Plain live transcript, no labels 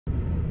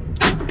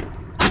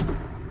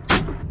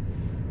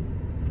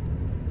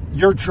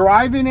You're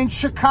driving in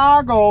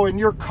Chicago in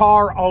your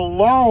car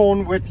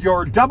alone with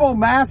your double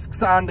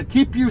masks on to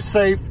keep you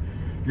safe.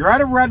 You're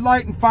at a red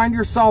light and find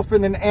yourself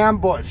in an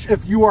ambush.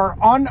 If you are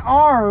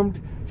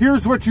unarmed,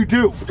 here's what you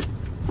do.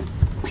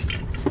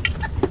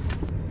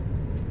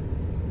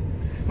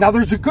 Now,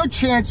 there's a good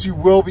chance you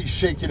will be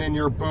shaking in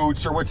your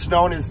boots, or what's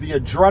known as the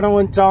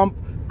adrenaline dump.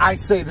 I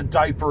say the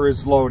diaper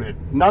is loaded.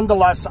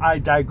 Nonetheless, I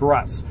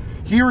digress.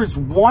 Here is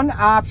one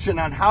option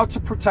on how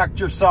to protect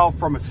yourself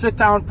from a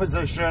sit-down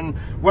position,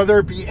 whether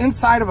it be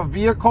inside of a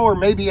vehicle or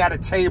maybe at a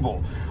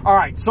table. All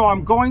right, so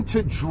I'm going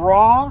to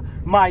draw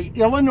my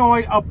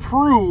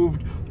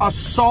Illinois-approved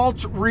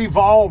assault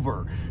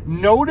revolver.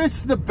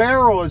 Notice the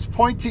barrel is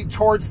pointing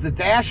towards the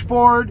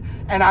dashboard,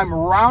 and I'm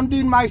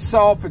rounding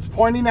myself. It's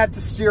pointing at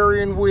the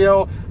steering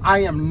wheel. I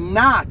am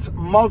not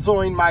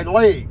muzzling my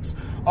legs.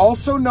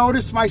 Also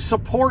notice my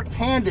support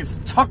hand is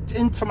tucked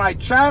into my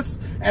chest,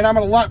 and I'm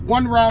going to let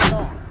one round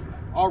off.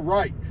 All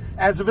right.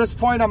 As of this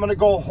point, I'm going to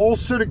go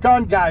holster the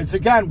gun, guys.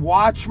 Again,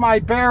 watch my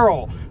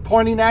barrel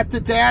pointing at the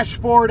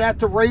dashboard, at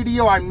the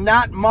radio. I'm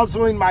not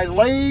muzzling my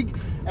leg,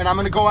 and I'm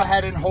going to go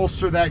ahead and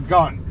holster that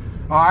gun.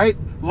 All right.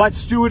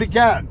 Let's do it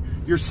again.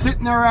 You're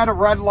sitting there at a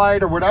red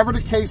light or whatever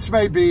the case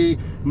may be.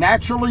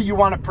 Naturally, you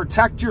want to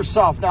protect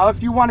yourself. Now,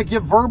 if you want to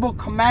give verbal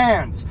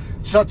commands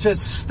such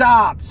as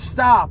stop,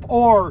 stop,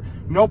 or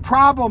no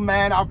problem,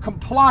 man, I'll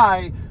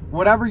comply,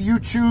 whatever you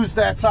choose,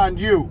 that's on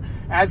you.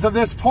 As of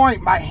this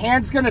point, my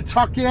hand's going to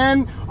tuck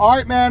in. All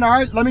right, man, all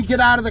right, let me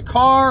get out of the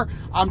car.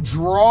 I'm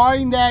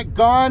drawing that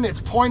gun. It's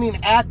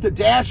pointing at the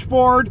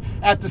dashboard,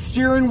 at the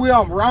steering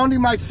wheel. I'm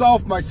rounding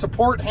myself. My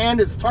support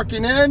hand is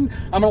tucking in.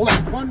 I'm going to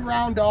let one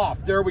round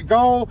off. There we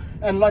go.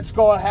 And let's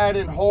go ahead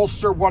and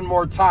holster one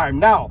more time.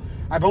 Now,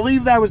 I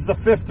believe that was the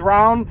 5th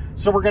round,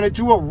 so we're going to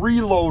do a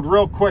reload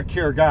real quick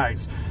here,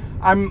 guys.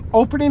 I'm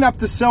opening up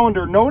the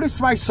cylinder.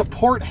 Notice my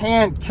support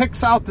hand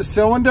kicks out the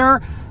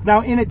cylinder.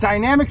 Now, in a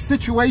dynamic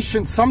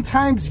situation,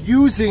 sometimes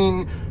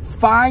using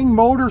fine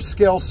motor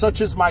skills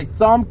such as my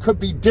thumb could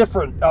be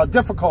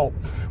difficult.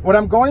 What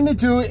I'm going to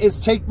do is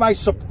take my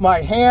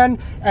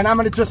hand and I'm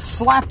going to just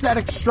slap that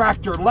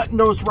extractor, letting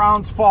those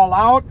rounds fall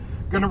out.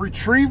 Going to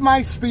retrieve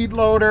my speed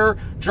loader,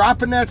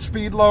 dropping that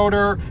speed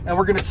loader, and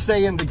we're going to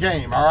stay in the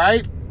game, all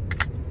right?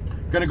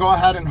 Going to go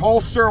ahead and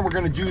holster, and we're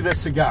going to do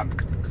this again.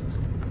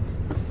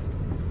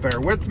 Bear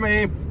with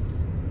me.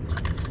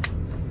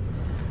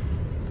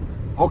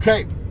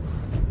 Okay.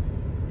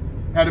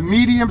 At a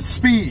medium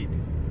speed.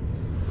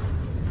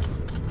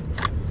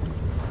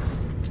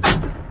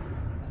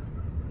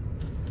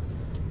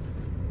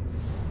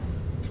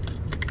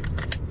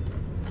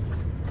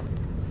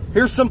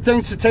 Here's some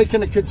things to take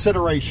into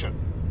consideration.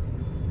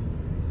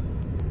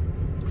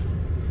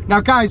 Now,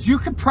 guys, you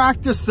can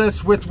practice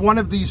this with one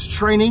of these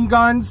training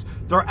guns.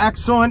 They're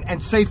excellent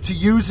and safe to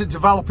use in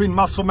developing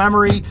muscle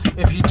memory.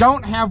 If you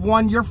don't have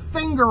one, your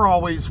finger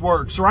always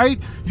works, right?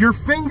 Your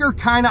finger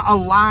kind of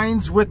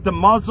aligns with the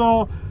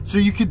muzzle, so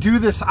you could do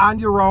this on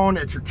your own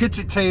at your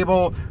kitchen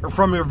table or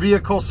from your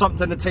vehicle,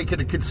 something to take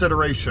into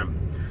consideration.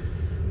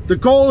 The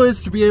goal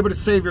is to be able to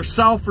save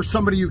yourself or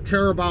somebody you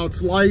care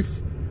about's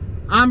life.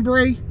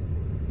 Hombre,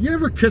 you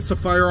ever kiss a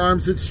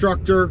firearms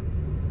instructor?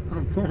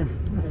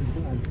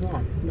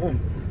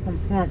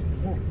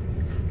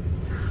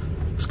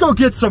 Let's go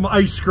get some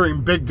ice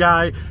cream, big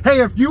guy.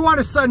 Hey, if you want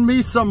to send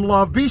me some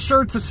love, be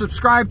sure to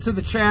subscribe to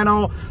the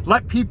channel.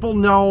 Let people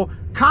know.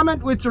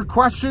 Comment with your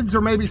questions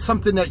or maybe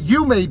something that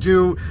you may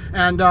do.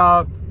 And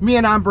me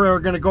and Hombre are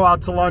going to go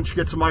out to lunch,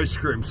 get some ice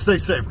cream. Stay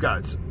safe,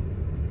 guys.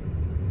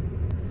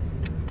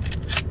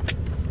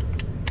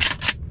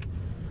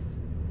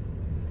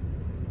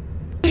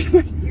 Take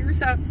my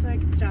ears out so I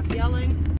can stop yelling.